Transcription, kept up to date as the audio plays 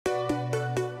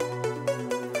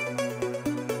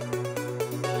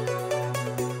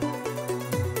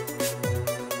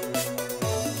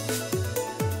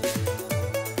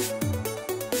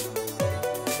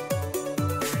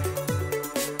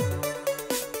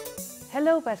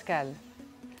Hello, Pascal.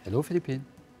 Hello, Philippine.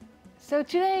 So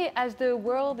today, as the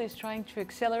world is trying to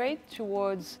accelerate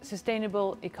towards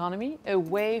sustainable economy,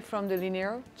 away from the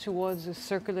linear towards a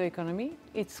circular economy,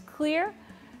 it's clear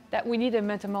that we need a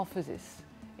metamorphosis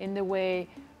in the way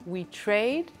we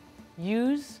trade,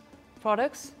 use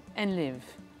products, and live.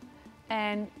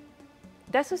 And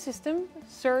Dassault Systèmes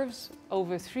serves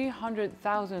over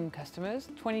 300,000 customers,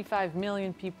 25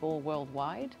 million people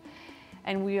worldwide,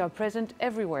 and we are present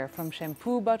everywhere, from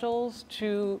shampoo bottles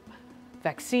to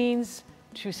vaccines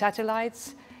to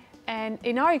satellites. And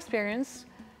in our experience,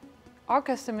 our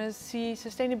customers see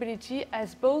sustainability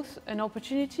as both an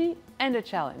opportunity and a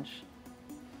challenge.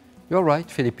 You're right,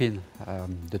 Philippine.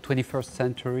 The 21st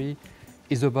century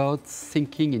is about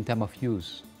thinking in terms of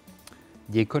use.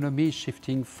 The economy is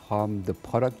shifting from the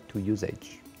product to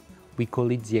usage. We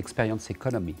call it the experience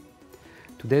economy.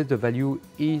 Today, the value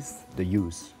is the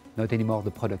use, not anymore the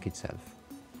product itself.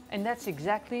 And that's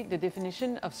exactly the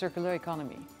definition of circular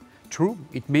economy. True,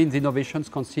 it means innovations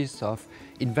consist of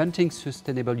inventing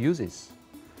sustainable uses.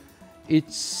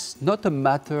 It's not a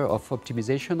matter of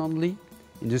optimization only.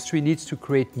 Industry needs to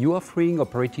create new offering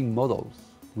operating models.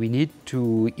 We need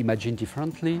to imagine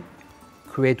differently,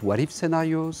 create what-if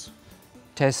scenarios,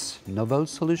 test novel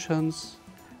solutions,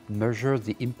 measure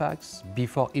the impacts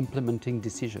before implementing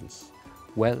decisions.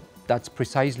 Well, that's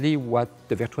precisely what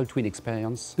the virtual twin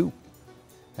experience do.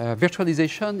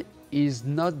 Virtualization is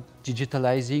not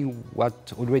digitalizing what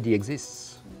already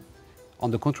exists.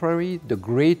 On the contrary, the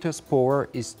greatest power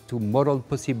is to model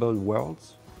possible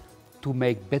worlds, to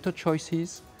make better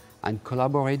choices, and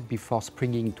collaborate before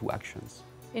springing into actions.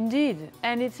 Indeed,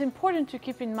 and it's important to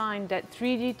keep in mind that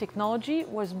 3D technology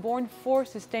was born for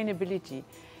sustainability.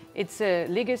 It's a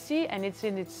legacy and it's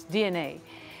in its DNA.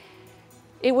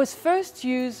 It was first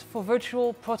used for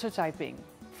virtual prototyping,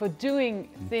 for doing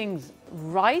things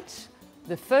right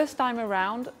the first time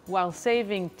around while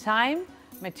saving time,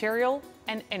 material,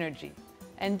 and energy.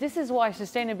 And this is why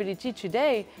sustainability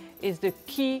today is the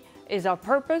key, is our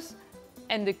purpose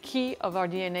and the key of our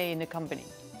DNA in the company.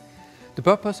 The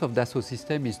purpose of Dassault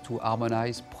Systèmes is to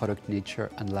harmonize product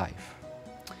nature and life.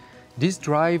 This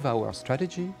drives our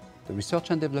strategy, the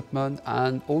research and development,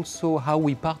 and also how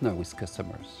we partner with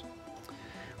customers.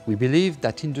 We believe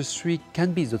that industry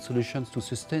can be the solutions to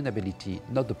sustainability,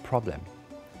 not the problem.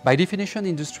 By definition,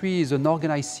 industry is an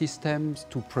organized system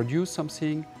to produce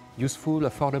something useful,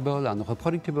 affordable, and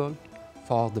reproducible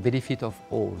for the benefit of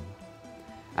all.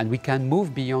 And we can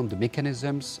move beyond the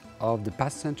mechanisms of the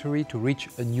past century to reach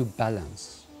a new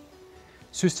balance.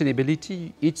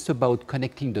 Sustainability, it's about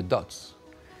connecting the dots.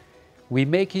 We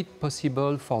make it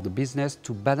possible for the business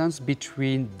to balance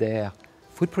between their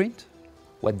footprint,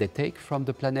 what they take from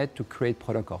the planet to create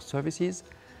products or services,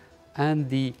 and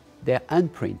their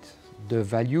handprint, the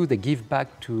value they give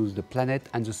back to the planet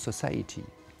and the society.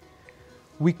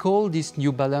 We call this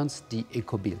new balance the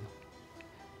eco-bill.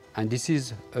 And this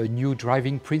is a new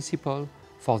driving principle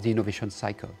for the innovation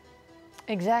cycle.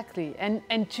 Exactly.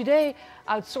 And today,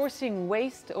 outsourcing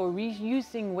waste or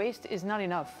reusing waste is not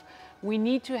enough. We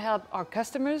need to help our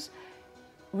customers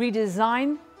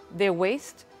redesign their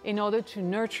waste in order to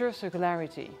nurture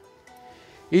circularity.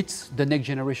 It's the next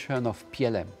generation of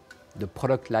PLM, the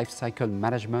product lifecycle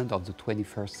management of the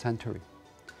 21st century.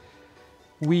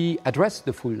 We address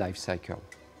the full life cycle.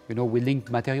 We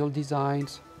link material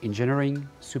designs, engineering,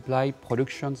 supply,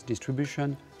 productions,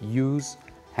 distribution, use,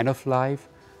 end of life,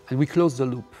 and we close the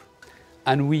loop.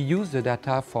 And we use the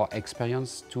data for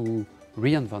experience to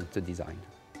reinvent the design.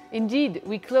 Indeed,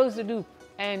 we close the loop,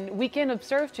 and we can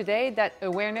observe today that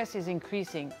awareness is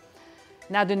increasing.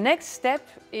 Now, the next step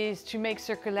is to make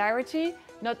circularity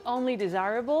not only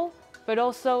desirable, but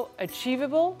also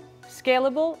achievable,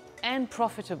 scalable, and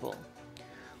profitable.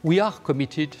 We are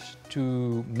committed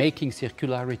to making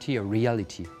circularity a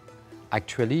reality.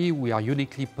 Actually, we are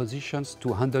uniquely positioned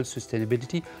to handle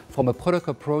sustainability from a product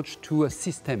approach to a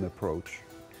system approach.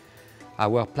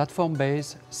 Our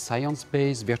platform-based,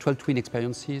 science-based virtual twin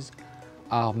experiences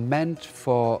are meant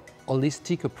for a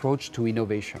holistic approach to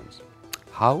innovations.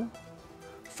 How?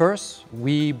 First,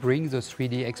 we bring the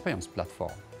 3D experience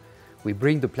platform. We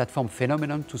bring the platform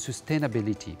phenomenon to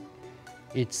sustainability.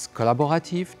 It's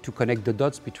collaborative to connect the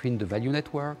dots between the value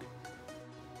network,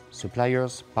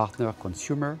 suppliers, partner,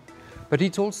 consumer, but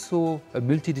it's also a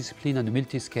multidiscipline and a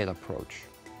multi-scale approach.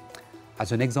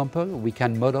 As an example, we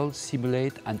can model,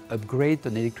 simulate, and upgrade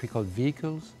an electrical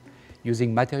vehicles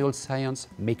using material science,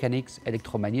 mechanics,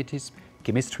 electromagnetism,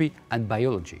 chemistry, and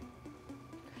biology.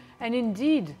 And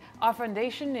indeed, our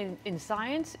foundation in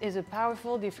science is a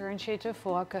powerful differentiator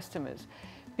for our customers,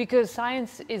 because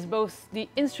science is both the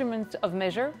instrument of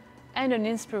measure and an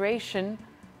inspiration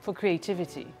for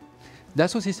creativity.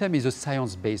 Dassault Systèmes is a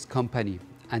science-based company,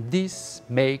 and this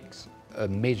makes a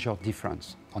major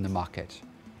difference on the market.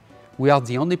 We are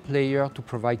the only player to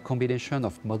provide combination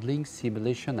of modeling,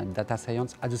 simulation, and data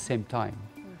science at the same time.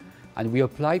 And we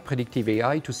apply predictive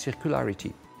AI to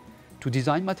circularity, to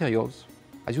design materials,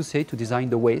 as you say, to design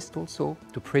the waste also,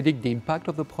 to predict the impact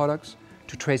of the products,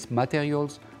 to trace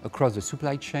materials across the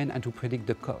supply chain, and to predict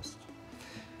the cost.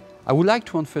 I would like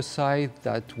to emphasize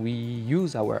that we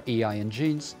use our AI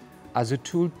engines as a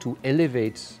tool to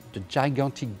elevate the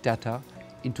gigantic data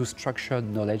into structured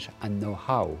knowledge and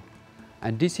know-how.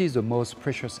 And this is the most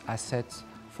precious asset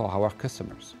for our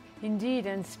customers. Indeed,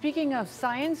 and speaking of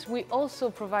science, we also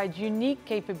provide unique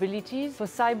capabilities for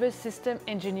cyber system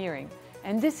engineering.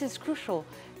 And this is crucial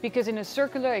because in a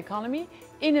circular economy,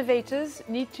 innovators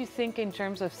need to think in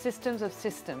terms of systems of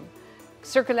systems.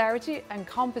 Circularity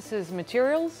encompasses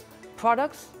materials,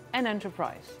 products, and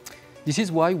enterprise. This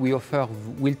is why we offer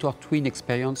Wiltor Twin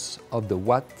experience of the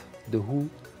what, the who,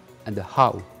 and the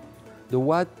how. The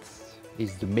what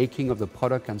is the making of the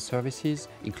product and services,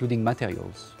 including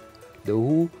materials. The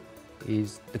who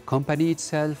is the company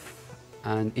itself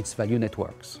and its value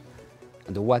networks.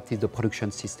 And the what is the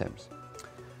production systems.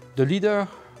 The leader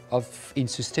in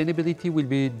sustainability will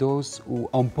be those who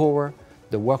empower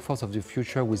the workforce of the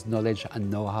future with knowledge and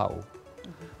know-how.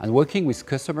 And working with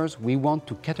customers, we want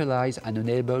to catalyze and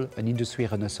enable an industry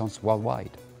renaissance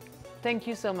worldwide. Thank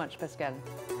you so much, Pascal.